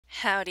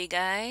Howdy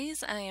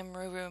guys, I am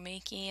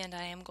Miki and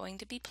I am going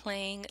to be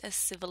playing a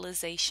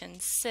Civilization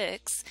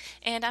 6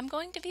 and I'm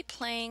going to be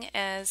playing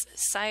as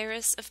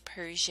Cyrus of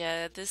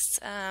Persia. This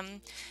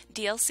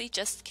DLC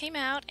just came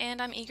out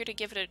and I'm eager to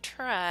give it a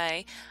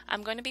try.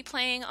 I'm going to be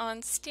playing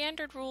on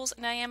standard rules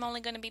and I am only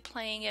going to be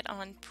playing it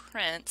on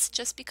Prince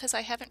just because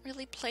I haven't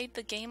really played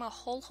the game a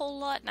whole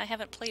lot and I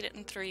haven't played it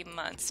in 3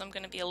 months, so I'm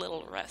going to be a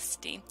little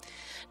rusty.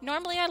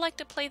 Normally I like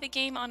to play the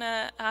game on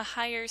a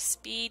higher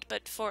speed,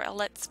 but for a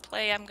let's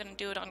play I'm going to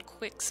do it on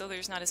quick so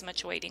there's not as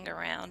much waiting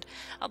around.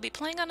 I'll be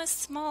playing on a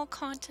small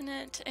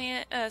continent,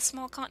 and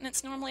small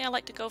continents. Normally I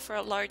like to go for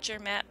a larger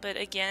map, but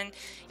again,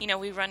 you know,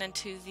 we run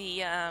into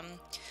the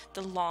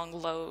long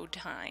load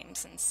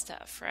times and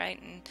stuff,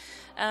 right?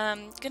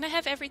 And gonna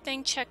have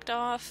everything checked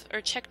off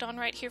or checked on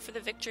right here for the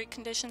victory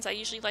conditions. I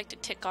usually like to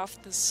tick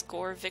off the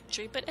score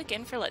victory, but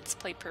again, for let's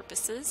play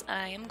purposes,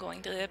 I am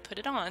going to put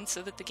it on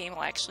so that the game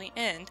will actually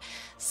end.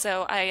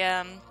 So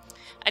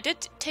I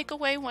did take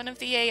away one of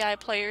the AI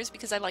players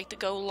because I like to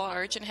go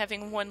large, and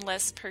having one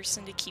less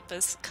person to keep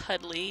us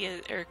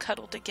cuddly or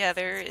cuddled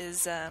together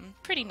is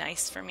pretty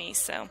nice for me.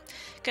 So,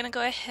 gonna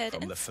go ahead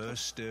From the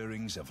first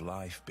stirrings of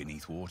life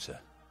beneath water,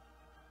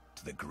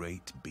 to the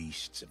great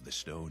beasts of the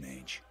Stone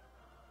Age,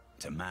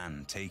 to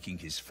man taking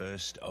his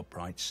first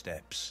upright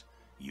steps,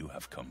 you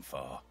have come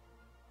far.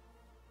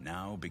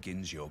 Now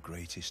begins your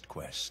greatest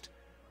quest.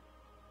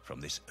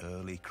 From this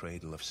early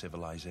cradle of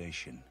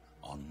civilization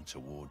on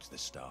towards the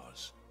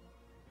stars.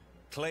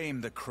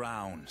 Claim the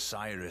crown,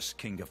 Cyrus,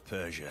 King of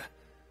Persia,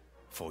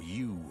 for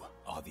you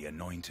are the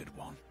anointed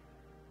one.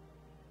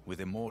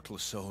 With immortal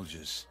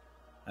soldiers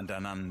and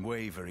an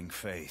unwavering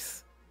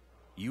faith,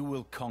 you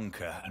will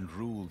conquer and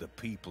rule the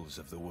peoples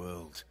of the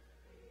world.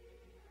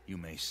 You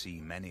may see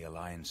many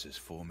alliances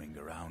forming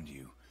around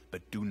you,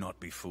 but do not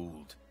be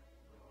fooled.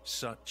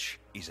 Such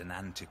is an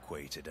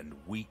antiquated and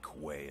weak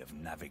way of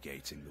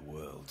navigating the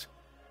world.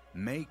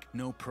 Make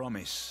no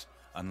promise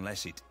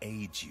unless it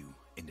aids you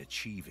in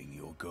achieving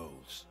your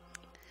goals.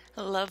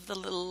 I love the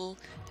little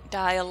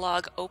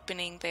dialogue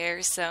opening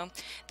there. So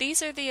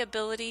these are the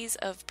abilities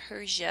of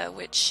Persia,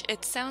 which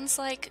it sounds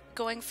like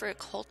going for a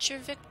culture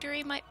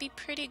victory might be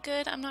pretty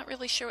good. I'm not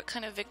really sure what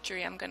kind of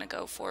victory I'm going to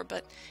go for,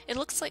 but it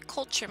looks like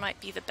culture might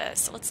be the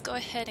best. So let's go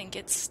ahead and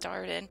get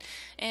started.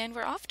 And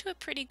we're off to a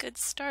pretty good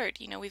start.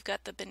 You know, we've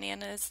got the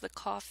bananas, the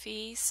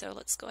coffee, so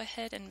let's go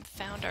ahead and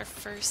found our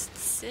first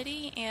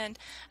city. And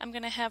I'm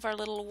going to have our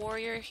little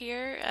warrior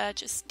here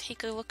just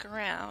take a look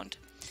around.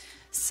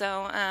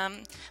 So,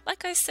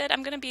 like I said,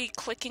 I'm going to be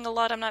clicking a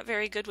lot. I'm not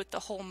very good with the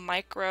whole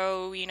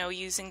micro, you know,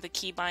 using the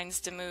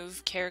keybinds to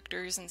move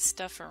characters and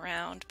stuff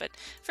around. But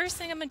first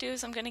thing I'm going to do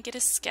is I'm going to get a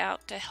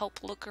scout to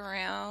help look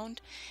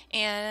around.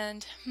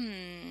 And,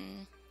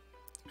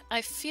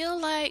 I feel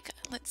like,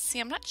 let's see,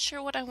 I'm not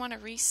sure what I want to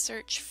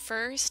research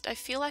first. I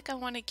feel like I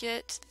want to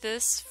get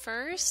this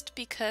first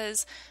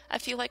because I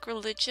feel like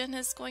religion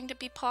is going to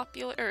be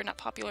popular, or not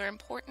popular,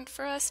 important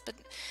for us, but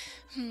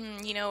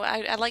you know,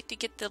 I like to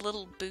get the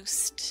little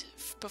boost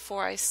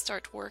before I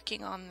start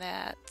working on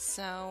that.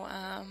 So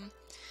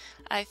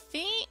I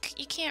think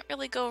you can't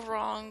really go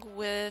wrong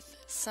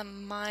with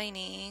some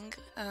mining,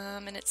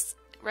 and it's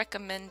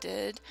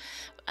recommended.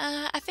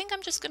 I think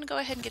I'm just going to go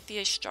ahead and get the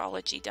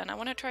astrology done. I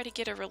want to try to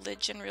get a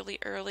religion really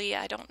early.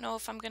 I don't know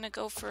if I'm going to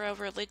go for a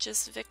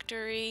religious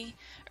victory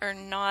or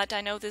not.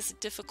 I know this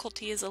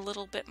difficulty is a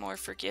little bit more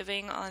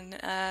forgiving. On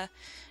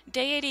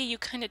deity, you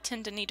kind of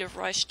tend to need to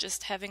rush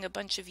just having a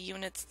bunch of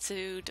units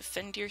to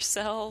defend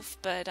yourself,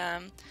 but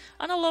on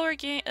a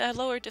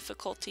lower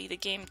difficulty, the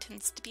game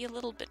tends to be a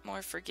little bit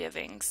more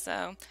forgiving. So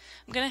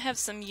I'm going to have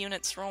some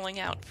units rolling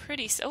out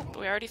pretty soon. Oh,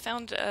 we already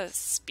found a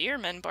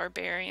spearman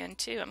barbarian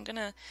too. I'm going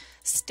to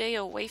stay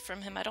away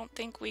from him. I don't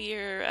think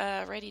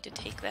we're ready to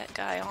take that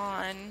guy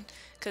on,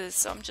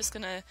 so I'm just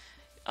gonna...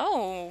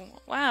 Oh,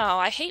 wow,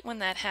 I hate when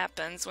that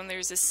happens, when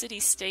there's a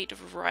city-state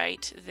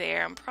right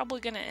there. I'm probably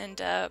gonna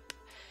end up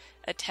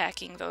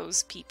attacking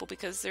those people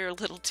because they're a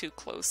little too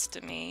close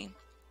to me.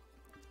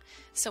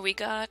 So we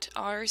got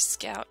our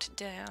scout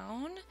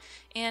down,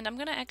 and I'm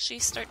going to actually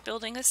start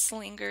building a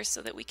slinger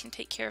so that we can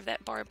take care of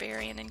that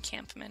barbarian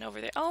encampment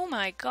over there. Oh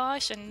my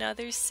gosh,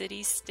 another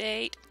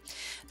city-state.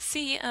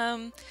 See,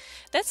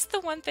 that's the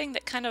one thing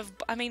that kind of,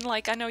 I mean,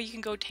 like, I know you can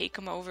go take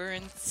them over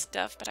and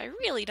stuff, but I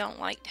really don't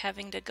like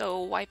having to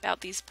go wipe out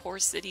these poor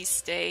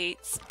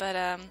city-states.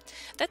 But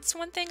that's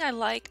one thing I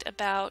liked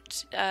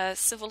about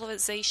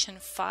Civilization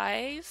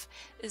 5,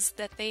 is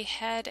that they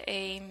had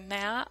a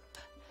map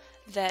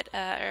that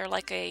or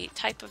like a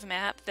type of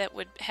map that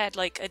had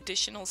like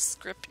additional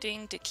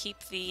scripting to keep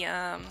the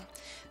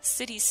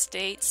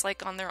city-states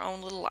like on their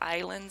own little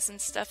islands and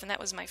stuff, and that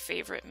was my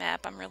favorite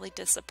map. I'm really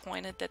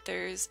disappointed that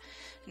there's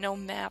no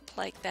map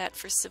like that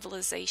for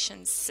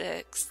Civilization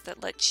 6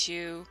 that lets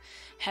you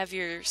have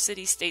your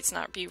city-states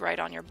not be right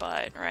on your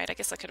butt, right? I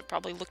guess I could have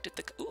probably looked at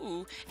the...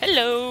 Ooh,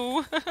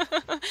 hello!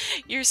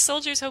 Your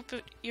soldiers hope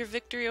your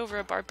victory over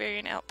a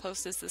barbarian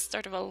outpost is the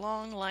start of a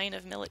long line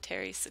of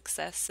military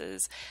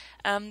successes.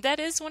 That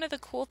is one of the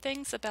cool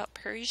things about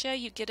Persia.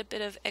 You get a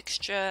bit of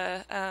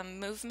extra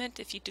movement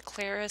if you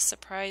declare a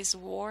surprise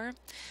war.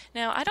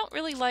 Now, I don't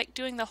really like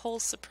doing the whole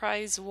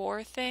surprise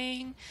war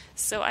thing,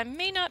 so I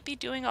may not be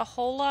doing a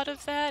whole lot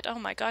of that. Oh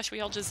my gosh, we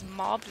all just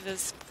mobbed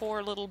this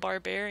poor little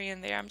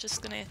barbarian there. I'm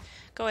just gonna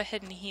go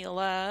ahead and heal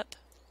up.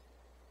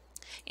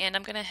 And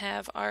I'm gonna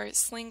have our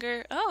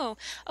slinger. Oh,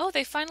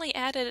 they finally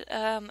added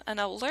an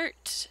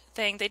alert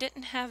thing. They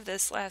didn't have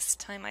this last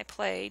time I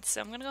played,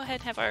 so I'm gonna go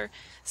ahead and have our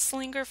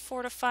slinger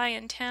fortify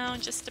in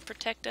town just to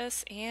protect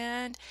us.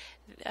 And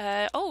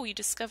oh, you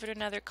discovered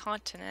another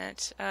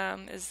continent.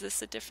 Is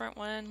this a different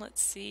one?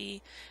 Let's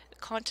see.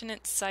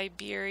 Continent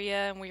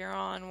Siberia, and we are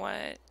on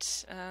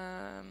what?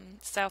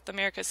 South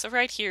America. So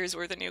right here is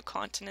where the new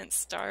continent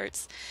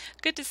starts.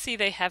 Good to see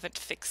they haven't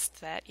fixed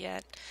that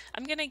yet.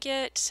 I'm gonna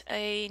get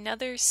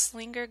another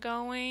slinger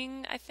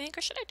going, I think,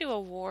 or should I do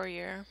a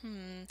warrior?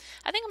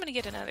 I think I'm gonna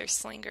get another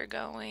slinger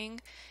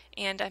going.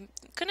 And I'm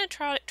gonna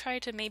try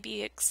to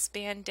maybe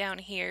expand down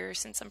here,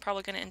 since I'm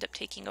probably gonna end up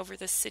taking over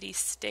the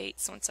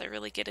city-states once I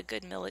really get a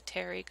good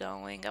military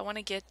going. I want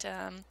to get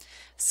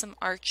some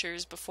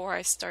archers before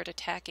I start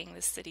attacking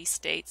the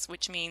city-states,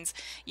 which means,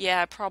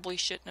 yeah, I probably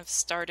shouldn't have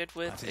started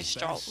with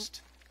astrology.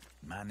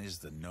 Man is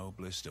the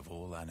noblest of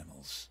all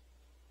animals.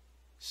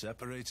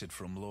 Separated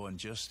from law and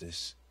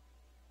justice,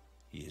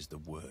 he is the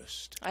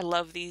worst. I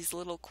love these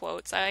little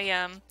quotes.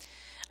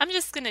 I'm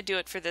just going to do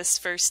it for this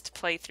first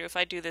playthrough. If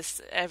I do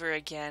this ever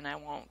again, I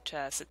won't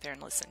sit there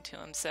and listen to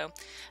him. So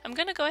I'm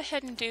going to go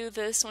ahead and do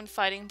this one,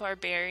 fighting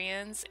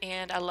barbarians.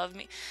 And I love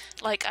me,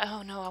 like,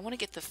 oh no, I want to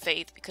get the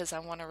faith because I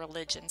want a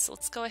religion. So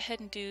let's go ahead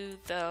and do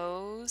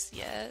those.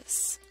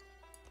 Yes.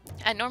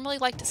 I normally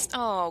like to,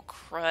 oh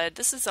crud,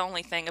 this is the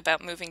only thing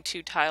about moving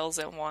 2 tiles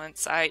at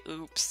once. I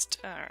oopsed.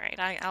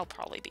 Alright, I'll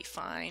probably be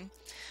fine.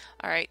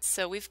 Alright,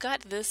 so we've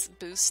got this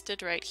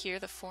boosted right here,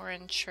 the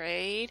foreign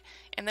trade,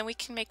 and then we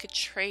can make a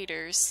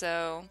trader,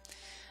 so,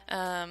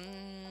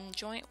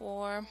 joint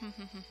war,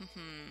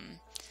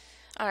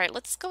 Alright,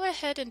 let's go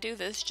ahead and do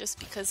this just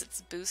because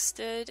it's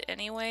boosted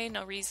anyway,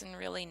 no reason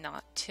really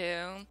not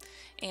to.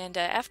 And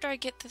after I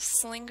get the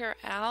slinger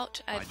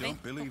out, I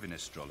think... don't believe in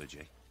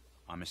astrology.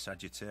 I'm a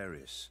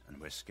Sagittarius, and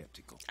we're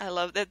skeptical. I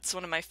love, that's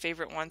one of my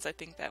favorite ones. I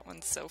think that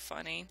one's so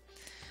funny.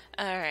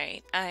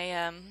 Alright,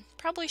 I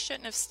probably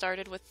shouldn't have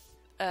started with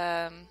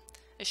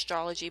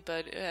astrology,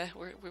 but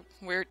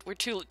we're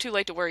too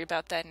late to worry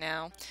about that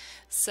now.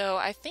 So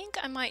I think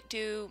I might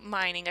do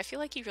mining. I feel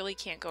like you really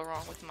can't go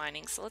wrong with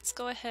mining. So let's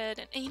go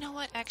ahead and you know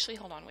what? Actually,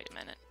 hold on, wait a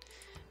minute.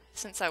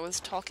 Since I was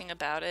talking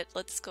about it,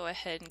 let's go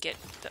ahead and get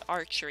the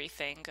archery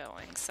thing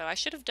going. So I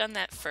should have done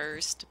that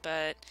first,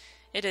 but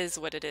it is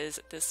what it is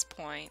at this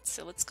point.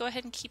 So let's go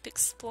ahead and keep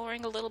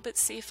exploring a little bit,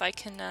 see if I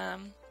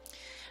can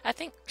I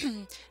think,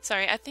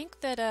 sorry, I think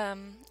that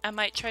I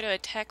might try to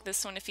attack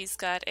this one if he's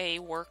got a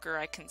worker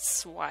I can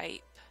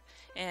swipe.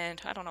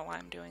 And I don't know why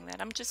I'm doing that.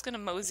 I'm just going to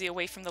mosey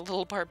away from the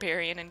little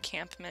barbarian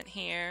encampment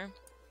here.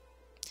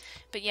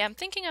 But yeah, I'm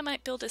thinking I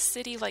might build a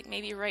city like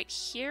maybe right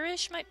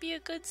here-ish might be a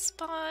good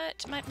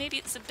spot. Maybe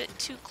it's a bit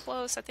too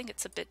close. I think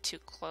it's a bit too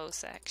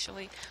close,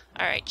 actually.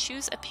 Alright,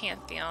 choose a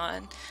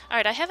pantheon.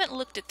 Alright, I haven't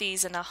looked at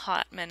these in a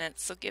hot minute,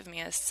 so give me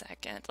a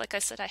second. Like I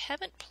said, I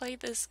haven't played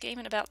this game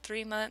in about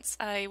 3 months.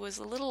 I was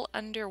a little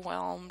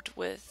underwhelmed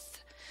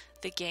with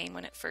the game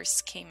when it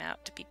first came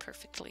out, to be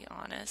perfectly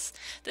honest.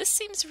 This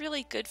seems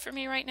really good for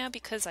me right now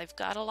because I've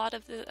got a lot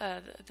of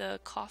the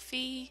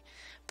coffee.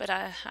 But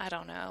I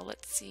don't know,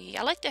 let's see.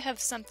 I like to have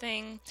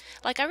something,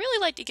 like I really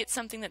like to get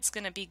something that's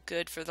going to be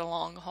good for the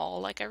long haul.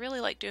 Like I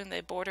really like doing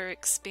the border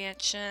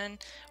expansion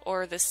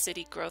or the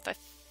city growth. I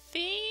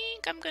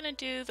think I'm going to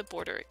do the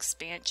border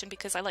expansion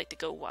because I like to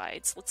go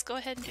wide. So let's go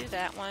ahead and do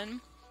that one.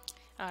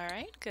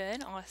 Alright,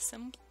 good,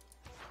 awesome.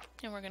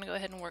 And we're going to go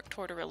ahead and work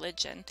toward a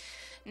religion.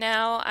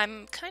 Now,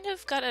 I'm kind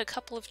of got a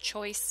couple of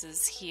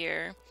choices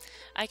here.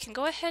 I can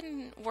go ahead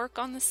and work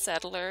on the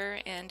settler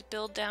and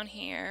build down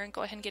here and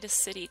go ahead and get a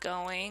city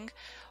going.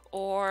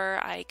 Or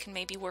I can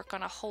maybe work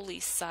on a holy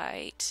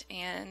site.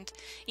 And,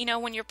 you know,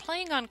 when you're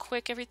playing on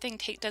quick, everything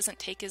doesn't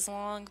take as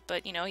long.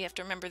 But, you know, you have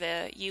to remember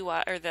the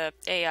UI, or the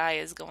AI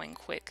is going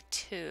quick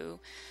too.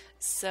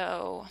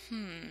 So,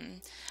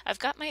 I've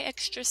got my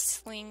extra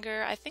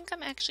slinger. I think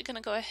I'm actually going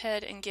to go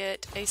ahead and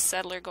get a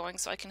settler going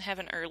so I can have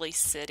an early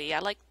city. I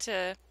like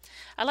to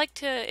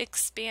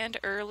expand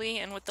early,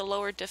 and with the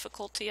lower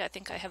difficulty, I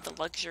think I have the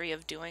luxury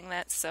of doing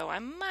that, so I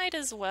might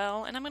as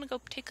well. And I'm going to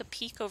go take a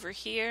peek over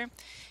here,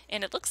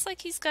 and it looks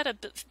like he's got a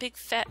big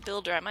fat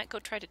builder. I might go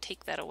try to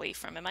take that away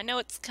from him. I know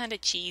it's kind of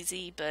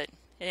cheesy, but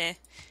it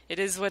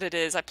is what it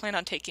is. I plan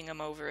on taking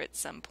him over at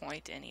some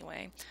point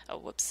anyway. Oh,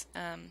 whoops.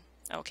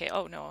 Okay,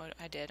 oh no,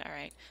 I did,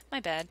 alright.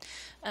 My bad.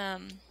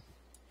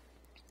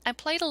 I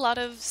played a lot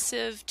of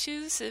Civ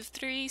 2, Civ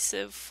 3,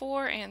 Civ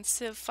 4, and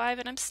Civ 5,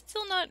 and I'm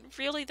still not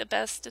really the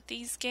best at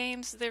these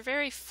games. They're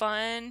very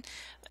fun,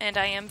 and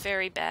I am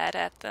very bad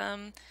at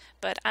them.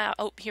 But,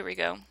 oh, here we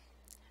go.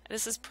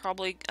 This is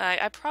probably,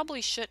 I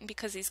probably shouldn't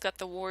because he's got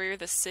the warrior,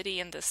 the city,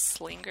 and the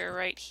slinger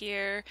right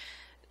here.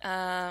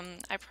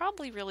 I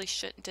probably really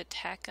shouldn't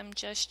attack him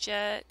just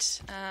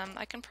yet.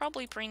 I can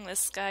probably bring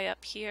this guy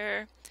up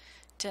here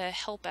to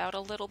help out a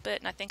little bit,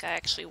 and I think I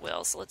actually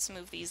will. So let's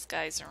move these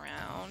guys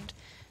around.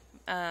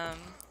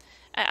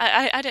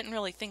 I didn't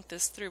really think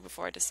this through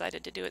before I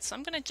decided to do it, so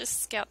I'm going to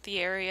just scout the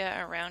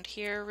area around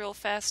here real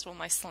fast while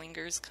my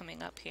slinger's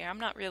coming up here. I'm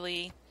not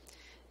really,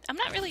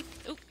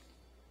 oop.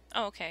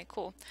 Oh, okay,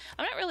 cool.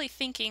 I'm not really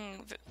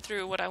thinking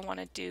through what I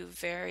want to do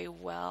very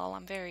well.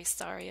 I'm very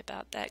sorry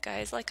about that,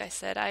 guys. Like I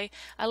said, I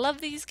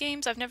love these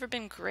games. I've never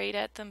been great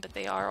at them, but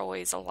they are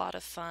always a lot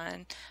of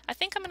fun. I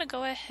think I'm going to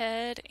go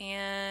ahead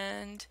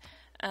and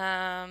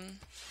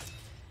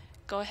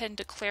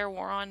declare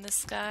war on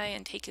this guy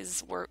and take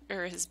his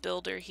his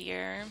builder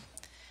here.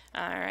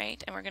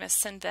 Alright, and we're going to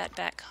send that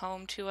back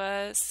home to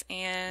us,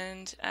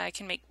 and I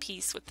can make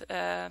peace with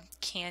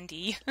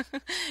Candy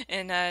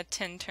in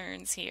 10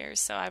 turns here,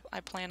 so I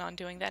plan on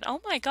doing that. Oh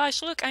my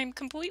gosh, look, I'm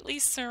completely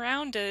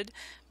surrounded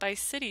by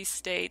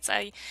city-states.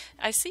 I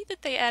see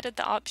that they added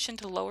the option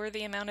to lower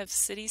the amount of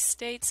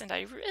city-states, and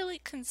I really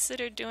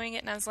considered doing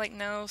it, and I was like,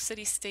 no,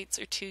 city-states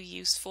are too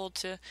useful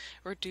to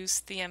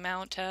reduce the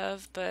amount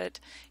of, but,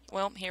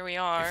 well, here we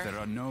are. If there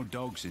are no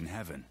dogs in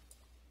heaven,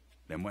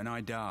 then when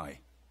I die,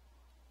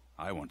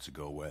 I want to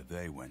go where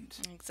they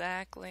went.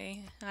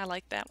 Exactly. I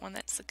like that one.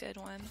 That's a good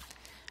one.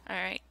 All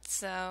right,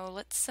 so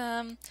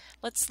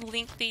let's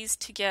link these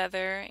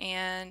together,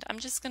 and I'm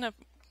just gonna.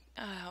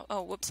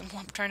 Oh, whoops! I'm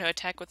trying to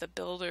attack with a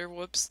builder.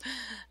 Whoops.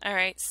 All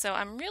right, so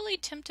I'm really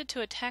tempted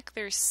to attack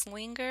their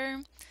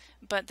slinger,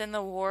 but then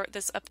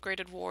this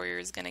upgraded warrior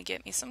is gonna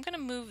get me. So I'm gonna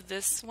move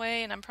this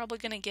way, and I'm probably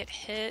gonna get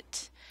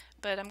hit.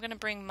 But I'm going to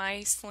bring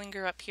my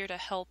slinger up here to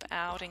help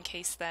out in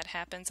case that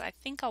happens. I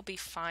think I'll be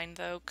fine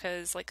though,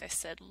 because like I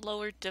said,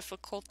 lower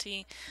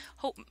difficulty.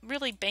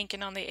 Really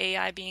banking on the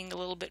AI being a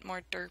little bit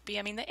more derpy.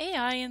 I mean, the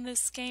AI in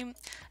this game,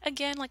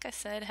 again, like I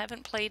said,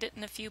 haven't played it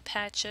in a few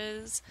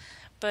patches,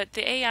 but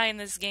the AI in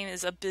this game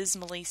is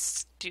abysmally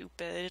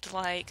stupid,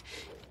 like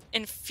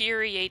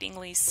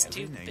infuriatingly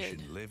stupid. Every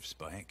nation lives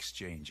by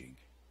exchanging.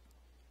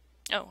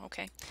 Oh,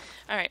 okay.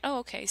 Alright, oh,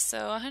 okay,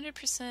 so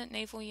 100%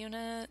 naval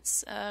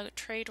units,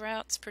 trade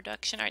routes,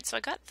 production. Alright, so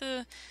I got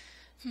the,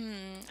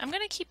 I'm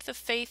gonna keep the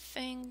faith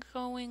thing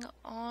going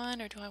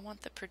on, or do I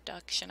want the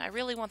production? I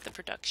really want the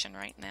production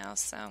right now,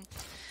 so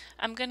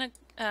I'm gonna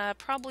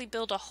probably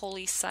build a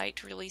holy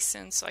site really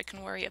soon so I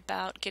can worry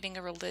about getting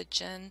a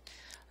religion.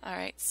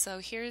 Alright, so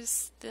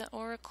here's the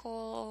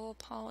oracle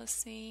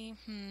policy.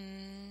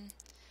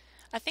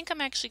 I think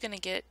I'm actually going to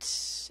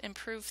get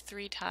improved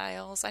 3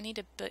 tiles. I need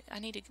to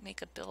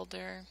make a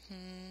builder.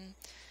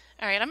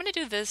 Alright, I'm going to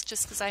do this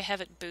just because I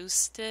have it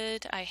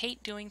boosted. I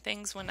hate doing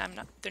things when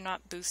they're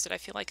not boosted. I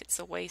feel like it's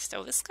a waste.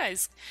 Oh, this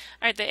guy's...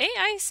 Alright, the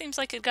AI seems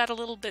like it got a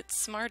little bit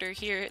smarter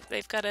here.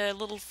 They've got a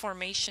little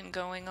formation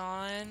going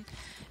on.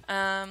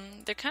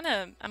 They're kind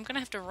of... I'm going to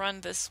have to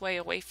run this way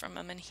away from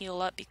them and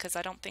heal up because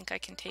I don't think I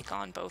can take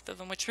on both of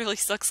them, which really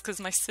sucks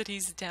because my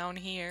city's down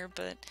here,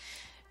 but...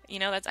 You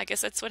know, I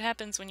guess that's what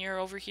happens when you're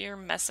over here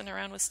messing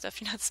around with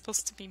stuff you're not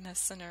supposed to be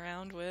messing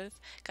around with.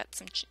 Got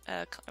some,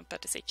 I'm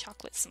about to say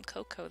chocolate, some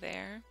cocoa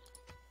there.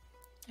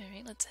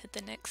 Alright, let's hit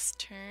the next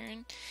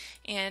turn.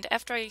 And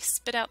after I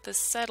spit out this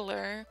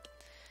settler,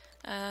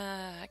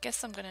 I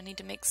guess I'm going to need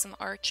to make some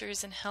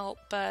archers and help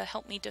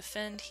me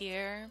defend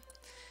here.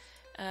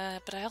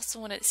 But I also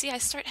want to... See, I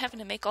start having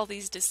to make all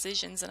these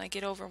decisions and I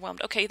get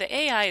overwhelmed. Okay, the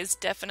AI is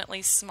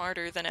definitely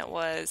smarter than it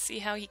was. See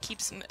how he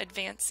keeps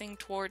advancing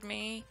toward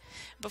me?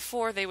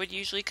 Before, they would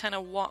usually kind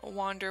of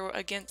wander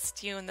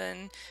against you and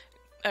then...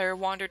 Or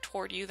wander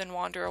toward you, then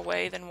wander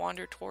away, then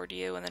wander toward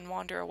you, and then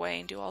wander away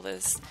and do all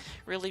this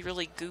really,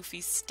 really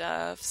goofy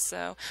stuff.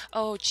 So,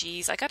 oh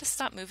geez, I gotta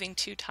stop moving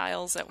 2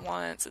 tiles at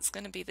once. It's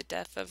gonna be the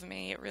death of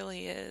me. It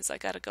really is. I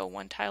gotta go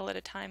 1 tile at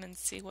a time and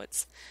see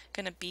what's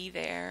gonna be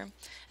there.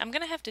 I'm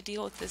gonna have to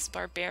deal with this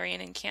barbarian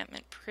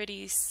encampment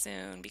pretty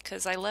soon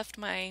because I left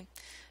my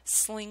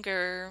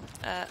slinger,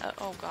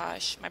 oh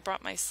gosh, I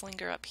brought my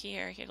slinger up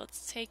here. Here,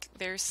 let's take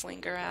their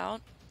slinger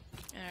out.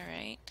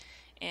 Alright.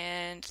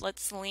 And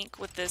let's link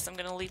with this. I'm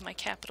going to leave my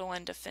capital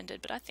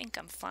undefended, but I think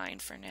I'm fine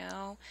for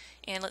now.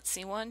 And let's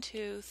see, 1,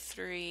 2,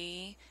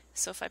 3.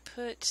 So if I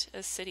put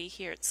a city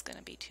here, it's going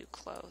to be too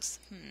close.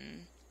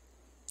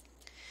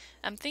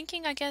 I'm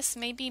thinking, I guess,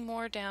 maybe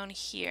more down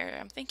here.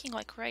 I'm thinking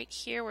like right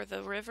here where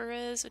the river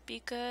is would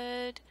be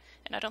good.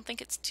 And I don't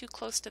think it's too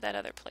close to that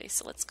other place,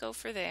 so let's go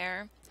for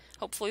there.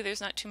 Hopefully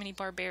there's not too many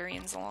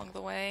barbarians along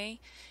the way.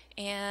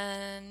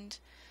 And...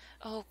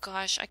 oh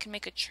gosh, I can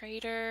make a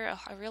trader.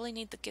 Oh, I really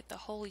need to get the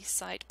holy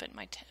site, but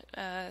my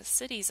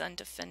city's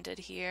undefended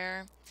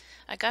here.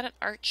 I got an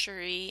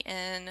archery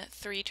in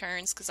 3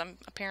 turns because I'm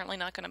apparently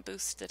not going to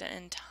boost it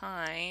in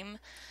time.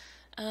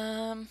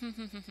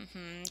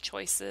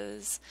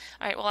 Choices.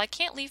 Alright, well I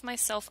can't leave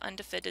myself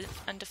undefended,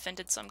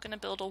 so I'm going to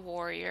build a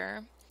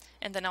warrior.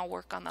 And then I'll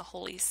work on the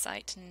holy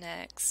site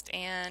next.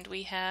 And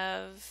we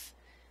have...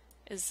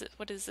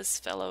 what is this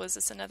fellow? Is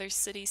this another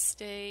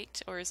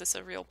city-state? Or is this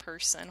a real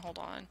person? Hold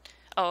on.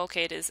 Oh,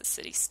 okay, it is a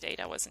city-state.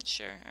 I wasn't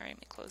sure. Alright,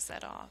 let me close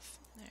that off.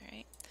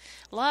 Alright.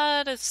 A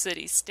lot of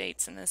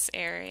city-states in this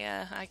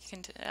area. I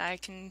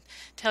can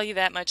tell you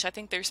that much. I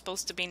think there's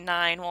supposed to be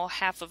 9. Well,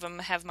 half of them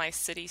have my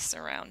city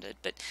surrounded.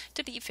 But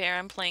to be fair,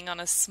 I'm playing on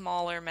a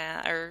smaller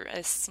map, or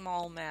a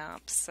small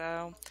map,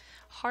 so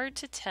hard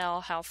to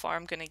tell how far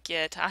I'm gonna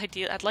get.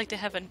 I'd like to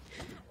have an...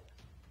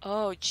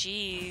 Oh,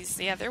 geez.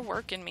 Yeah, they're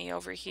working me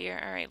over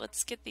here. All right,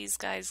 let's get these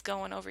guys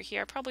going over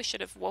here. I probably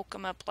should have woke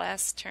them up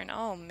last turn.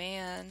 Oh,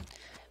 man.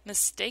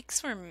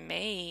 Mistakes were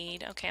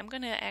made. Okay, I'm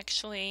gonna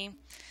actually,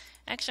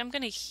 I'm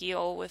gonna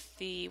heal with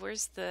the,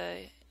 where's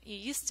the, you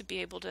used to be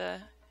able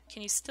to,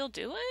 can you still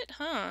do it?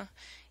 Huh.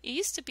 You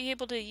used to be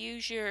able to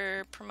use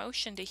your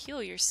promotion to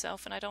heal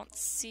yourself, and I don't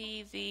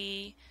see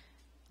the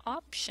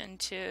option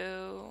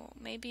to.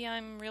 Maybe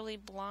I'm really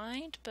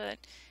blind, but,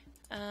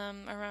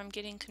 or I'm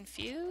getting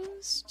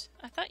confused.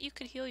 I thought you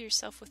could heal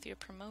yourself with your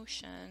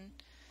promotion.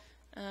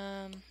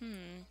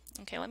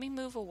 Okay, let me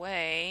move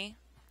away.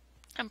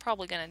 I'm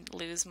probably gonna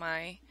lose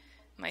my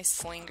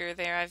slinger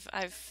there.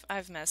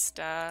 I've messed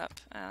up.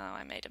 Oh,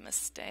 I made a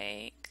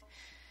mistake.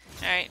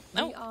 All right.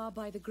 We are,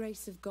 by the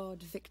grace of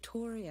God,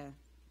 Victoria,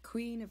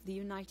 Queen of the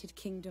United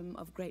Kingdom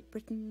of Great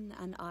Britain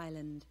and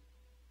Ireland,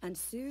 and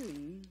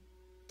soon,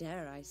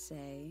 dare I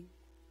say,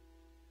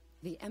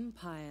 the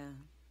Empire.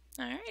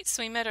 Alright,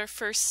 so we met our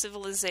first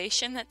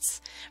civilization. That's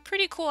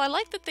pretty cool. I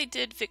like that they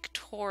did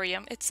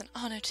Victoria. It's an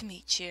honor to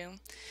meet you.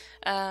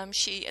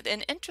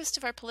 In interest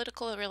of our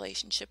political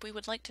relationship, we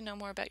would like to know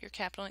more about your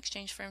capital in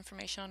exchange for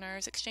information on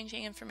ours.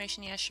 Exchanging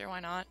information, yeah, sure, why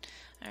not?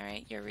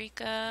 Alright,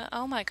 Eureka.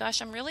 Oh my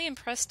gosh, I'm really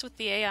impressed with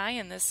the AI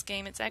in this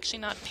game. It's actually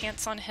not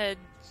pants on head,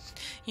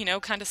 you know,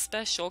 kind of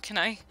special. Can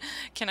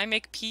I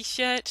make peace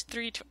yet?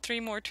 Three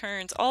more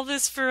turns. All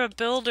this for a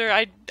builder.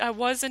 I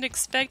wasn't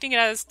expecting it.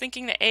 I was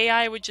thinking the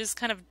AI would just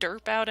kind of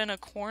derp out in a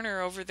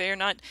corner over there,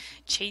 not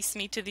chase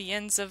me to the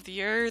ends of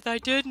the earth. I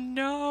didn't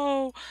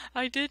know.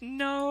 I didn't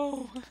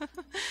know.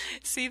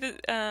 See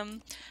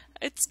that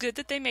it's good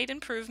that they made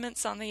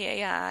improvements on the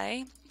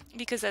AI,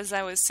 because as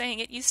I was saying,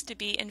 it used to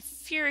be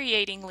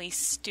infuriatingly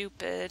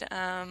stupid.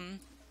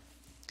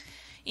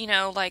 You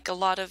know, like a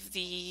lot of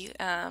the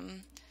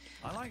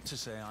I like to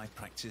say I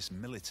practice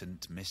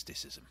militant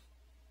mysticism.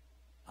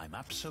 I'm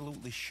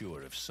absolutely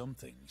sure of some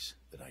things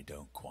that I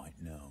don't quite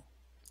know.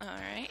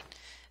 Alright,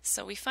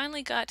 so we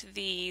finally got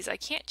these. I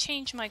can't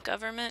change my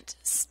government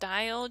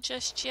style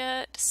just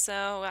yet,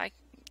 so I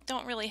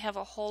don't really have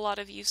a whole lot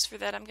of use for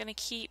that. I'm gonna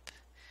keep...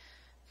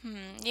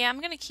 yeah, I'm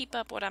gonna keep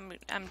up what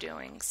I'm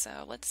doing,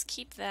 so let's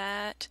keep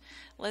that.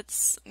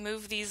 Let's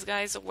move these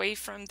guys away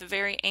from the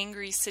very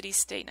angry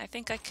city-state, and I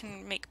think I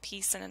can make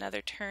peace in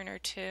another turn or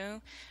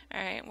two.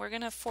 Alright, we're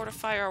gonna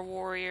fortify our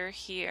warrior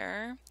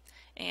here,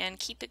 and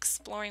keep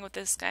exploring with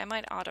this guy. I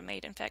might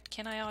automate. In fact,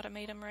 can I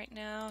automate him right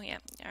now? Yeah,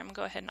 I'm gonna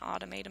go ahead and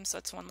automate him, so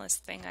that's one less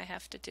thing I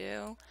have to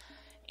do.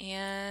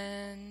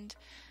 And...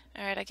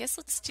 alright, I guess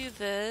let's do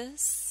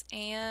this,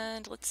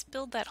 and let's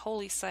build that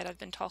holy site I've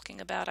been talking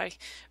about. I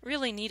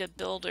really need a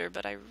builder,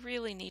 but I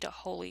really need a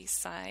holy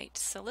site.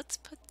 So let's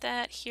put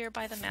that here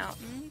by the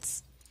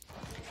mountains.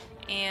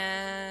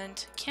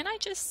 And can I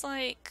just,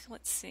 like,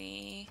 let's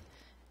see.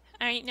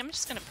 Alright, I'm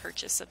just going to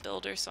purchase a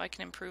builder so I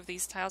can improve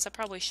these tiles. I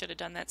probably should have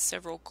done that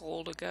several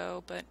gold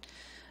ago, but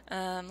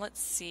let's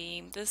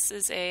see. This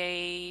is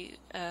a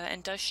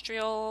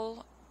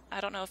industrial... I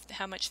don't know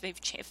how much they've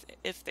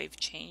if they've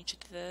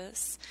changed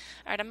this.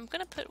 Alright, I'm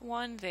gonna put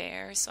one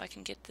there so I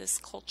can get this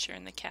culture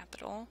in the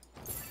capital.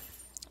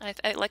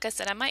 Like I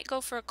said, I might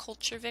go for a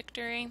culture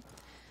victory,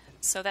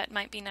 so that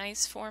might be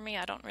nice for me.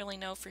 I don't really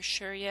know for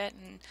sure yet,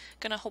 and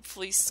gonna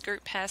hopefully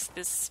skirt past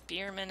this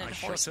spearman and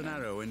horseman. I shot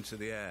an arrow into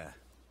the air.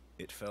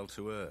 It fell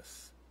to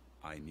earth.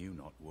 I knew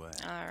not where.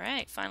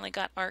 Alright, finally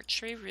got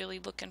archery. Really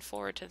looking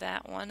forward to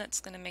that one. That's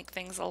gonna make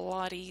things a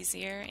lot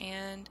easier.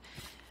 And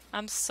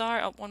I'm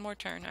sorry. Oh, one more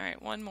turn.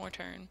 Alright, one more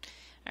turn.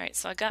 Alright,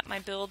 so I got my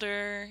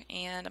builder,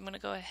 and I'm going to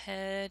go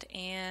ahead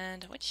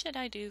and... what should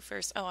I do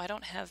first? Oh, I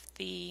don't have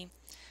the...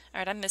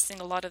 Alright, I'm missing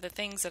a lot of the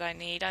things that I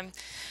need.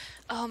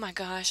 Oh my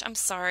gosh, I'm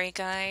sorry,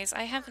 guys.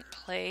 I haven't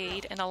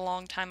played in a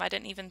long time. I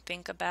didn't even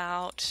think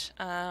about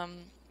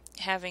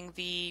having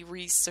the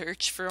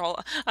research for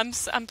all...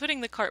 I'm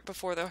putting the cart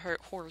before the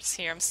horse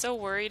here. I'm so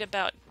worried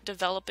about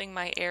developing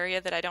my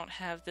area that I don't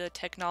have the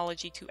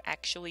technology to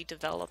actually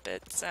develop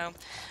it. So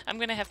I'm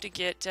going to have to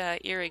get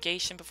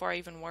irrigation before I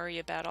even worry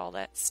about all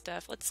that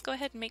stuff. Let's go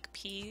ahead and make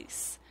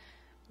peace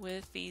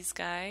with these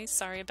guys.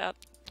 Sorry about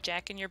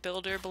jacking your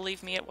builder.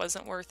 Believe me, it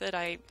wasn't worth it.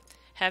 I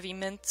have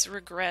immense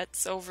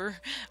regrets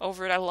over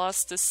it. I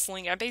lost a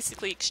slinger. I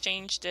basically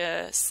exchanged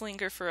a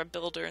slinger for a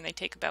builder, and they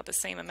take about the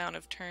same amount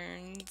of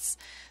turns.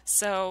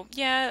 So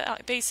yeah,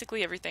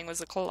 basically everything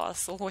was a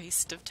colossal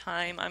waste of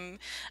time.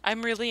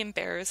 I'm really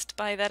embarrassed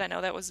by that. I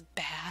know that was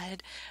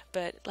bad,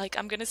 but like,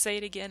 I'm gonna say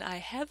it again. I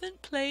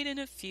haven't played in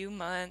a few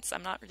months.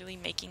 I'm not really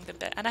making the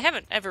best, and I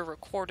haven't ever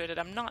recorded it.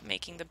 I'm not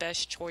making the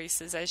best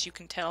choices, as you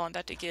can tell. I'm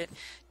about to get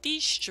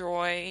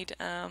destroyed.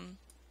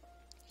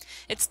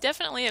 It's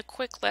definitely a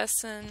quick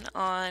lesson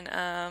on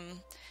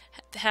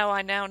how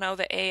I now know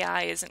the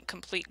AI isn't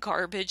complete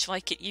garbage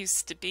like it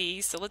used to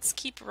be. So let's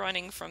keep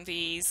running from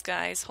these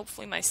guys.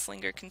 Hopefully my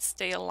slinger can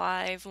stay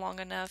alive long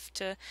enough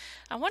to...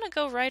 I want to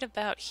go right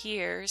about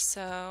here,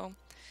 so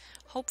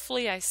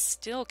hopefully I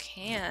still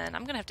can.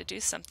 I'm gonna have to do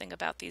something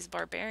about these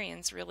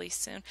barbarians really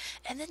soon.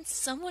 And then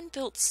someone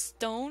built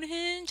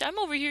Stonehenge? I'm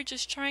over here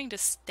just trying to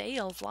stay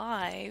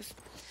alive.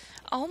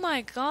 Oh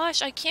my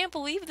gosh, I can't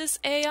believe this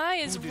AI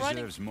is running... Who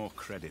deserves more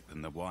credit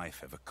than the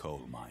wife of a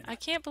coal miner? I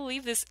can't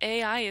believe this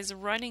AI is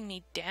running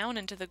me down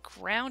into the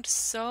ground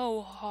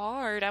so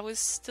hard. I was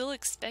still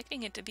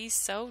expecting it to be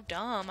so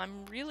dumb.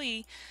 I'm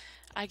really,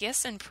 I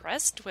guess,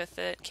 impressed with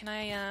it. Can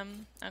I,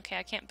 okay,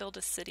 I can't build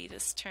a city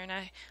this turn.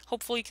 I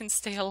hopefully can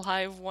stay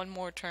alive one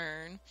more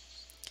turn.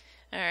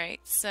 Alright,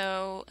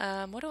 so,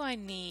 what do I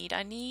need?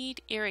 I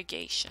need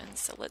irrigation,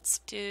 so let's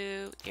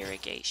do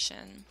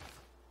irrigation.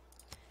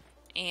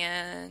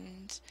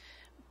 And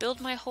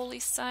build my holy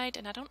site,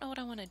 and I don't know what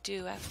I want to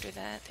do after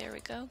that. There we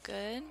go,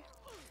 good.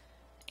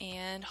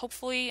 And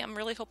hopefully, I'm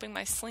really hoping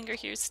my slinger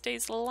here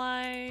stays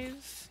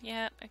alive.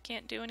 Yeah, I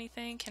can't do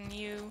anything. Can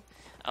you...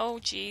 Oh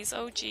geez,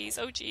 oh geez,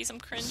 oh geez, I'm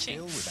cringing.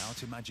 Skill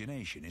without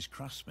imagination is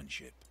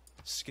craftsmanship.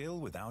 Skill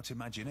without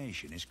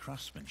imagination is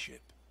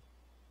craftsmanship,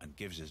 and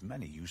gives us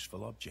many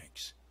useful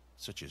objects,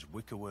 such as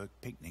wickerwork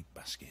picnic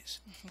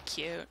baskets.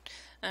 Cute.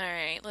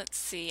 Alright, let's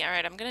see.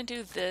 Alright, I'm gonna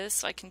do this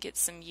so I can get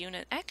some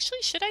unit.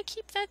 Actually, should I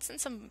keep that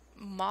since I'm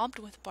mobbed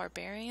with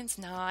barbarians?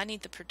 No, I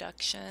need the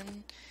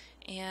production.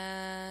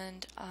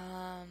 And,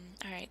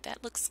 alright,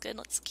 that looks good.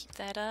 Let's keep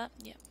that up.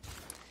 Yep.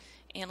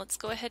 And let's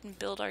go ahead and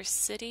build our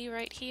city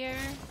right here.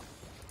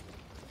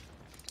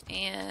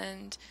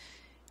 And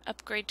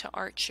upgrade to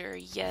archer,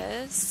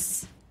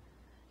 yes.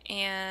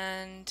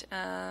 And,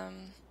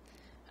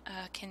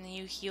 can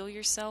you heal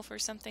yourself or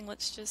something?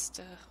 Let's just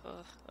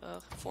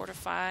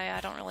fortify.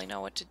 I don't really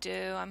know what to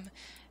do.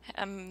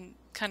 I'm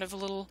kind of a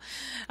little,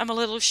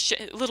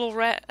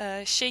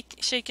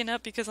 shaken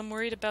up because I'm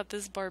worried about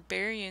this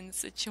barbarian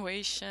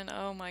situation.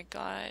 Oh my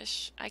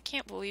gosh, I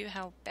can't believe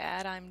how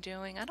bad I'm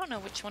doing. I don't know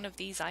which one of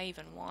these I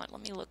even want.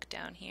 Let me look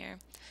down here.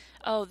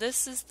 Oh,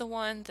 this is the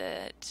one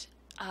that.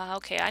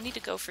 Okay, I need to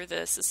go for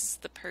this. This is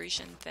the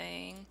Persian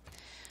thing.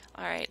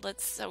 Alright,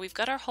 so we've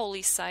got our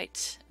holy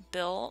site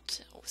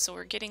built, so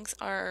we're getting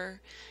our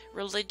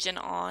religion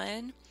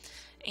on,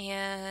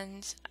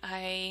 and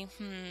I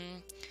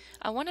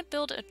want to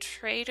build a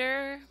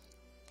trader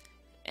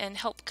and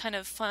help kind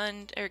of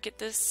fund or get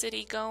this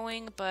city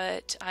going,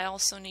 but I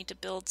also need to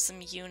build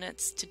some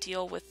units to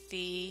deal with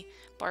the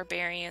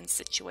barbarian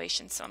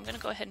situation, so I'm going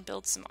to go ahead and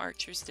build some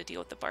archers to deal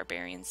with the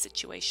barbarian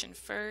situation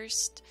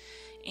first.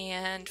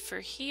 And for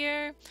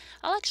here,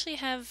 I'll actually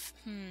have,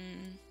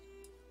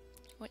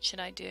 what should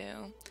I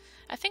do?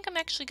 I think I'm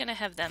actually going to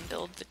have them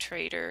build the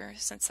trader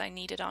since I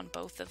need it on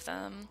both of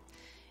them.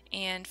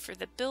 And for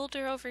the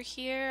builder over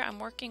here, I'm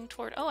working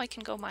toward... Oh, I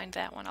can go mine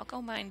that one. I'll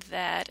go mine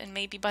that, and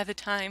maybe by the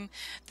time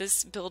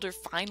this builder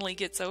finally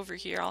gets over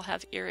here, I'll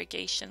have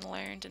irrigation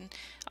learned, and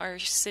our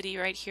city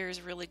right here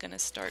is really going to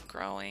start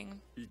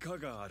growing.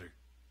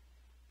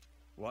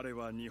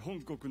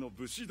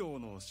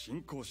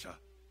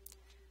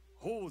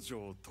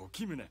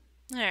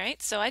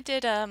 Alright, so I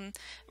did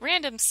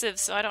random civ,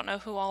 so I don't know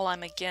who all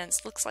I'm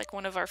against. Looks like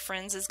one of our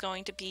friends is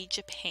going to be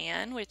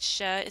Japan,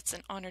 which it's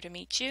an honor to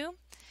meet you.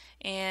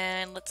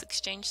 And let's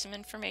exchange some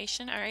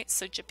information. Alright,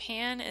 so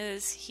Japan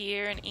is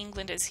here and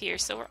England is here,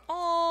 so we're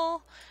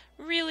all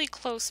really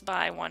close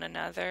by one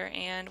another.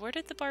 And where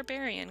did the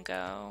barbarian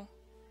go?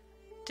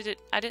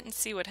 I didn't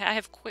see what... I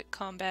have quick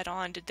combat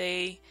on. Did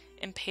they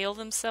impale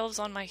themselves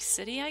on my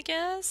city, I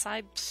guess?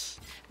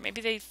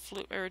 Maybe they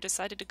flew or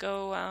decided to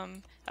go, I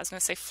was going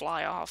to say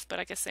fly off, but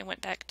I guess they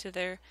went back to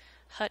their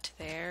hut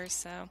there,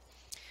 so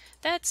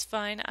that's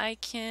fine.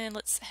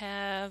 Let's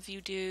have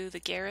you do the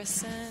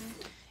garrison.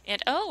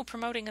 And, oh,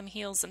 promoting them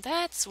heals them.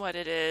 That's what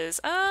it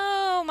is.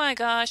 Oh my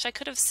gosh, I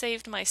could have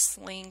saved my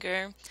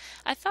slinger.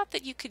 I thought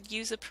that you could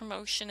use a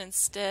promotion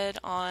instead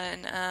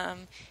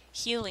on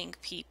healing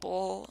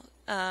people.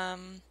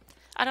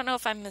 I don't know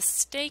if I'm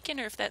mistaken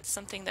or if that's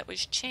something that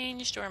was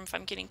changed or if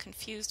I'm getting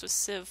confused with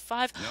Civ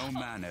 5. No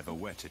man ever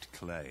wetted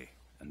clay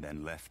and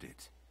then left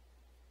it,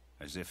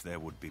 as if there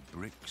would be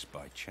bricks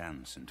by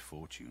chance and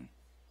fortune.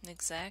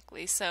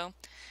 Exactly. So,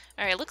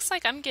 alright, looks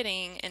like I'm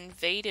getting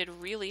invaded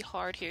really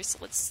hard here, so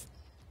let's...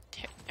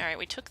 Alright,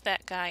 we took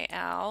that guy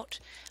out.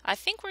 I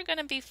think we're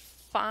gonna be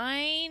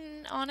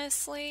fine,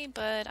 honestly,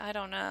 but I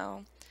don't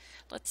know.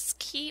 Let's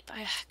keep...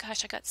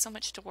 Gosh, I got so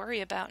much to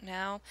worry about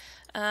now.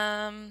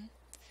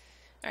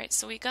 Alright,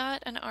 so we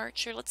got an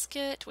archer.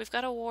 We've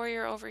got a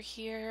warrior over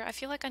here. I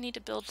feel like I need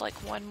to build like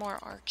one more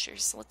archer,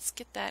 so let's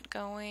get that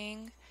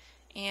going.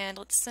 And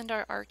let's send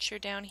our archer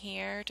down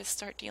here to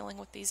start dealing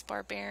with these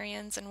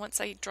barbarians. And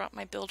once I drop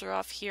my builder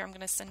off here, I'm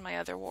going to send my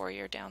other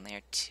warrior down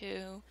there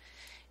too.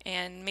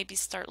 And maybe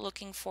start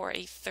looking for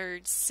a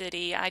third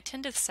city. I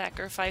tend to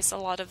sacrifice a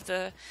lot of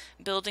the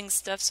building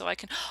stuff so I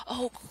can...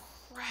 Oh,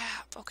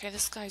 crap. Okay,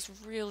 this guy's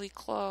really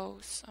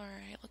close.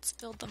 Alright, let's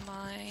build the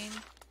mine.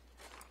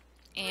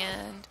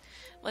 And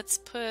let's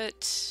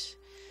put...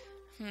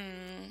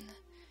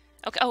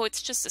 Okay, oh,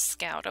 it's just a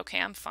scout.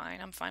 Okay, I'm fine.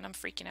 I'm fine. I'm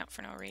freaking out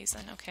for no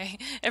reason. Okay,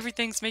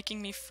 everything's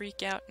making me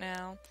freak out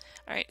now.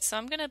 Alright, so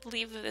I'm gonna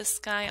leave this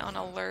guy on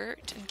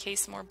alert in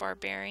case more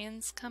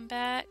barbarians come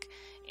back.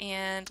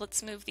 And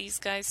let's move these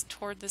guys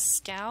toward the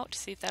scout,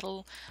 see if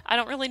that'll... I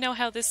don't really know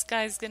how this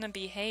guy's gonna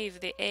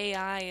behave. The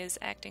AI is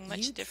acting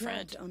much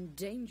different. You tread on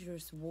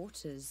dangerous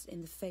waters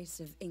in the face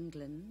of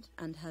England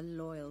and her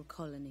loyal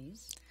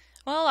colonies.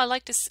 Well, I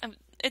like to...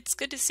 it's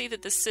good to see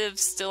that the civs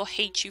still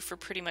hate you for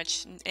pretty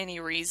much any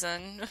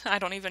reason. I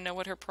don't even know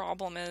what her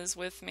problem is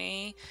with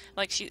me.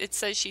 Like, it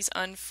says she's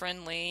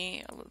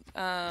unfriendly.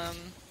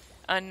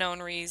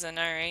 Unknown reason,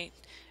 alright.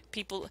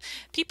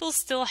 People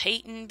still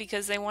hating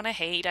because they want to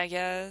hate, I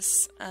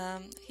guess.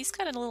 He's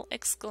got a little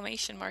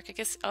exclamation mark, I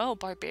guess. Oh,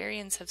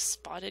 barbarians have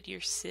spotted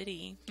your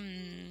city.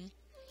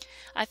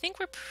 I think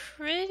we're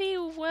pretty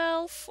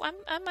well...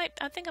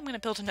 I think I'm going to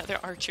build another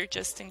archer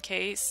just in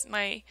case.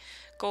 My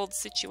gold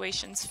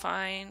situation's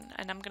fine,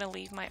 and I'm going to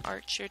leave my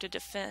archer to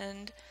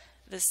defend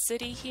the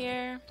city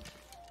here.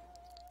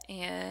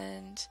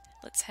 And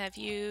let's have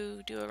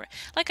you do a...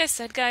 Like I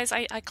said, guys,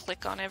 I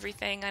click on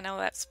everything. I know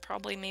that's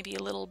probably maybe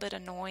a little bit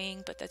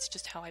annoying, but that's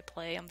just how I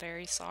play. I'm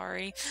very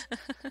sorry.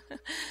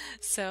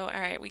 So,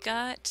 alright, we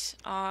got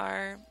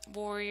our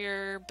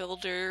warrior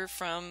builder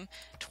from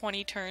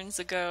 20 turns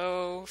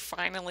ago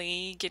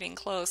finally getting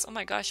close. Oh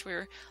my gosh,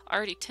 we're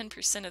already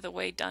 10% of the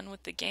way done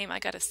with the game. I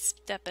gotta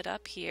step it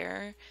up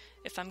here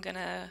if I'm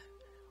gonna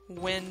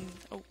win.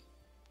 Oh.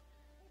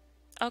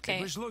 Okay.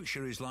 It was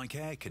luxuries like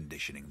air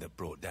conditioning that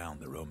brought down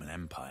the Roman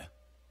Empire.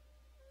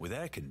 With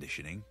air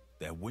conditioning,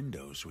 their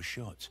windows were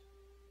shut.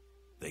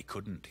 They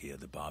couldn't hear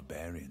the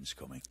barbarians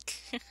coming.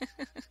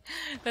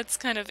 That's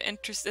kind of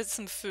interesting.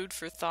 Some food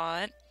for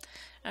thought.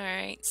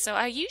 Alright, so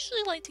I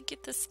usually like to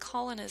get this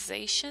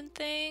colonization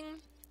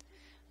thing.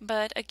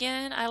 But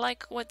again, I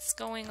like what's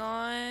going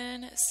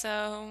on,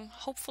 so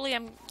hopefully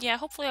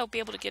I'll be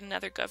able to get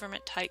another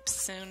government type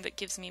soon that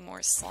gives me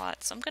more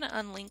slots. So I'm going to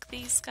unlink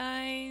these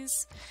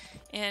guys,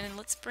 and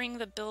let's bring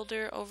the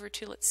builder over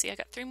to, let's see, I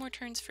got 3 more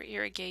turns for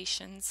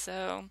irrigation,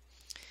 so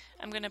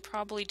I'm going to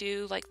probably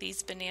do like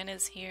these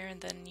bananas here,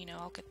 and then, you know,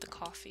 I'll get the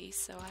coffee,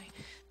 so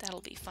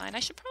that'll be fine. I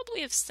should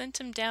probably have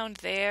sent him down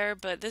there,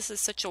 but this is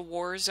such a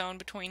war zone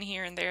between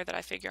here and there that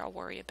I figure I'll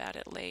worry about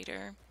it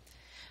later.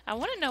 I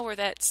want to know where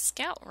that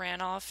scout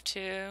ran off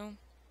to.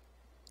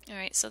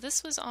 Alright, so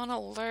this was on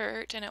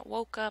alert, and it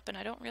woke up, and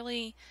I don't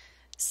really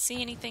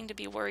see anything to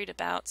be worried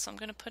about, so I'm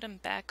going to put him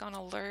back on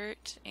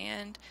alert,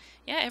 and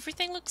yeah,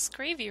 everything looks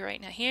gravy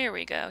right now. Here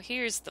we go.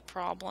 Here's the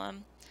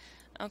problem.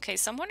 Okay,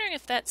 so I'm wondering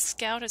if that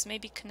scout is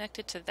maybe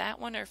connected to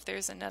that one, or if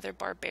there's another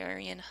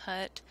barbarian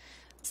hut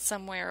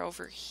somewhere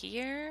over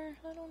here.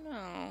 I don't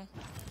know.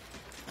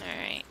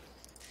 Alright.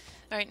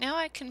 Alright, now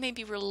I can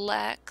maybe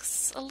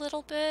relax a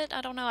little bit. I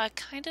don't know, I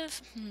kind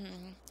of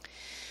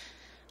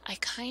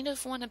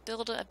want to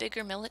build a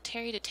bigger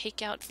military to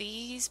take out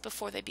these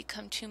before they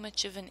become too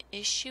much of an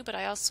issue, but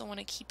I also want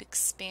to keep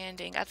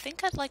expanding. I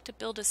think I'd like to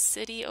build a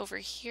city over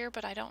here,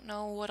 but I don't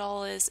know what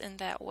all is in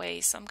that way.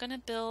 So I'm going to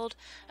build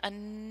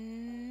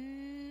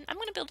another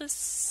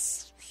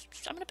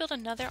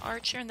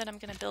archer, and then I'm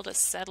going to build a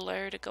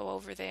settler to go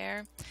over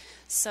there.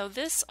 So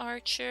this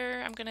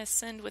archer, I'm going to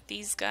send with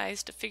these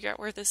guys to figure out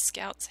where the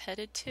scout's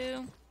headed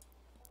to.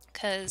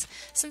 Because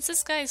since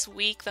this guy's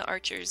weak, the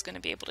archer is going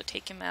to be able to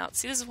take him out.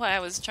 See, this is why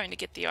I was trying to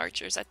get the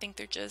archers. I think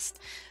they're just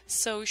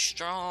so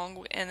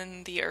strong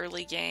in the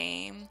early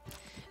game,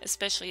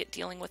 especially at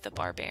dealing with the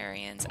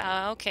barbarians.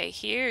 Okay,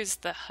 here's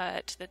the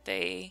hut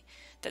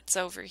that's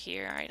over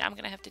here. Alright, I'm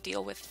going to have to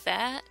deal with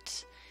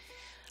that.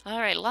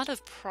 Alright, a lot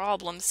of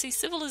problems. See,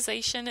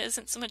 civilization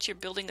isn't so much you're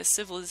building a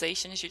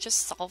civilization as you're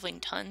just solving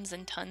tons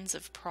and tons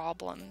of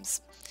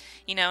problems.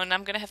 You know, and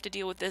I'm going to have to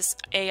deal with this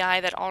AI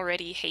that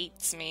already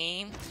hates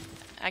me,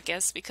 I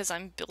guess because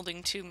I'm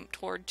building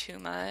toward too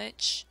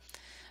much.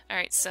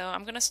 Alright, so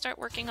I'm going to start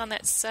working on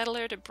that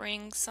settler to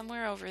bring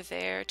somewhere over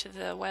there to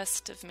the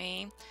west of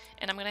me,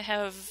 and I'm going to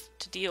have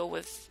to deal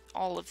with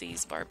all of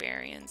these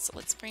barbarians. So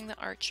let's bring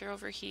the archer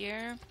over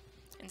here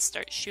and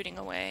start shooting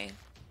away.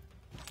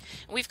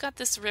 We've got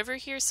this river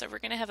here, so we're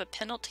going to have a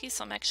penalty,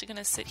 so I'm actually going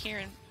to sit here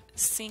and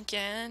sink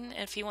in.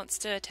 If he wants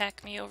to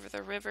attack me over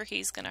the river,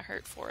 he's going to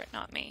hurt for it,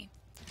 not me.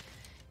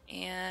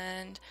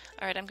 And,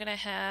 alright, I'm going to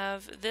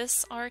have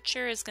this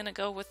archer is going to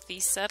go with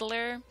the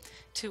settler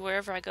to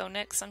wherever I go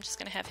next. I'm just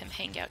going to have him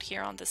hang out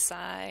here on the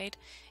side.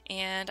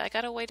 And I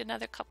got to wait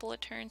another couple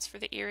of turns for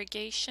the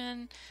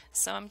irrigation,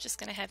 so I'm just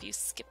going to have you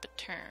skip a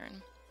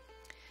turn.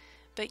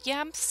 But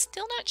yeah, I'm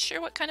still not sure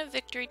what kind of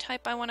victory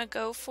type I want to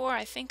go for.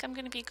 I think I'm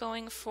going to be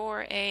going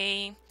for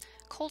a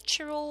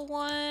cultural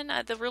one.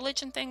 The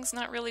religion thing's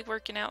not really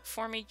working out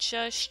for me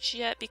just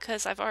yet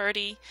because I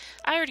already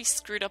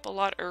screwed up a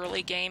lot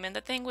early game. And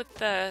the thing with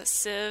the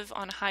Civ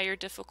on higher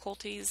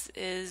difficulties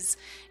is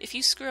if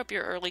you screw up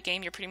your early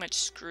game, you're pretty much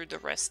screwed the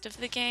rest of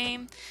the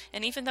game.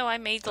 And even though I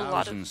made a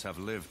lot of... Thousands have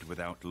lived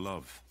without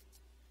love.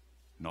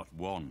 Not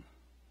one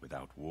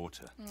without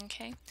water.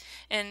 Okay.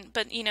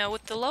 But you know,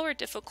 with the lower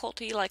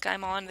difficulty like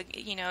I'm on,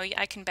 you know,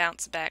 I can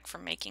bounce back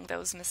from making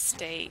those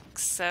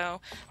mistakes.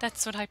 So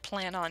that's what I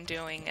plan on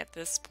doing at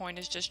this point,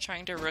 is just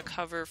trying to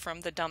recover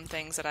from the dumb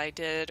things that I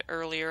did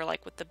earlier,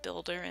 like with the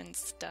builder and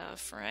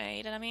stuff,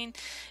 right? And I mean,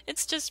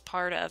 it's just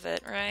part of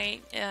it,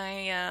 right?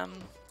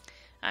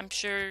 I'm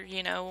sure,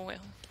 you know.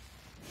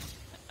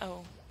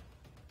 Oh.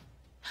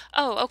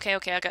 Oh, okay,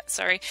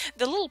 sorry.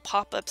 The little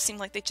pop-ups seem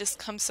like they just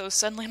come so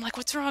suddenly. I'm like,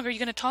 what's wrong? Are you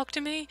gonna talk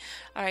to me?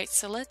 Alright,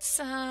 so let's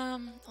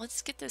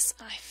get this.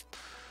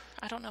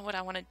 I don't know what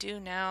I want to do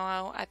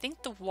now. I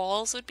think the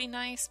walls would be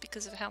nice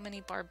because of how many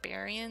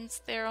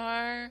barbarians there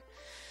are.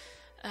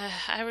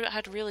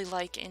 I'd really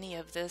like any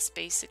of this,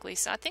 basically.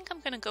 So I think I'm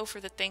gonna go for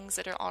the things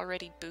that are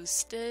already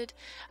boosted.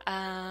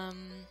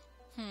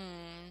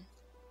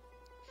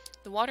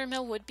 The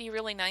watermill would be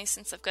really nice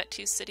since I've got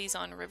 2 cities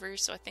on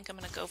rivers, so I think I'm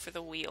going to go for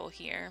the wheel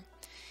here.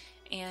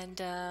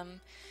 And,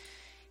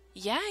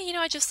 yeah, you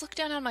know, I just looked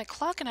down on my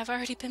clock and I've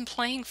already been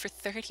playing for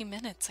 30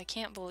 minutes. I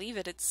can't believe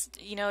it. It's,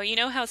 you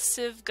know how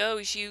Civ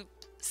goes, you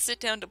sit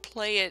down to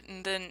play it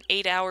and then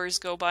 8 hours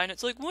go by and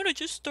it's like, what, I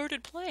just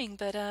started playing.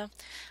 But,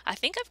 I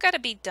think I've got to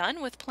be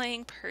done with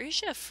playing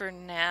Persia for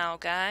now,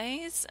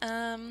 guys.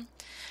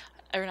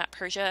 Or not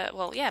Persia,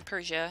 well, yeah,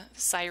 Persia,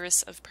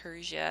 Cyrus of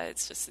Persia.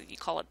 It's just that you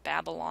call it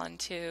Babylon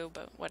too,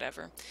 but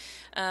whatever.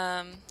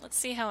 Let's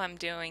see how I'm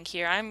doing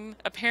here. I'm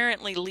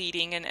apparently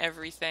leading in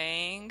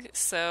everything,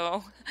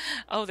 so...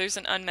 Oh, there's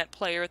an unmet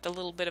player with a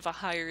little bit of a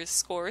higher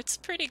score. It's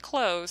pretty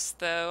close,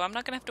 though. I'm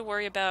not going to have to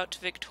worry about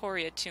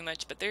Victoria too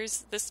much, but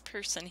there's this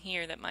person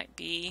here that might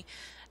be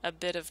a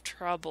bit of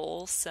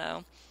trouble,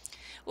 so...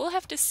 We'll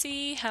have to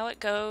see how it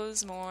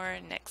goes more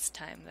next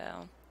time,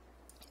 though.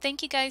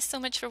 Thank you guys so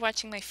much for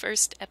watching my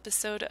first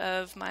episode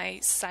of my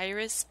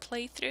Cyrus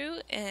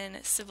playthrough in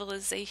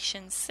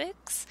Civilization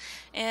 6,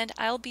 and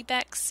I'll be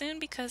back soon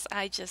because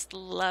I just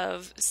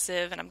love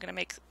Civ, and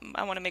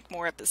I want to make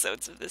more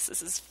episodes of this.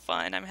 This is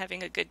fun. I'm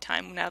having a good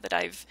time now that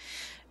I've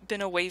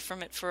been away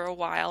from it for a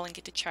while and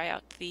get to try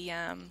out the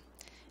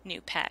new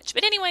patch.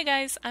 But anyway,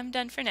 guys, I'm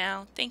done for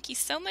now. Thank you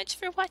so much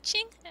for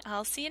watching.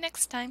 I'll see you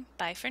next time.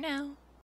 Bye for now.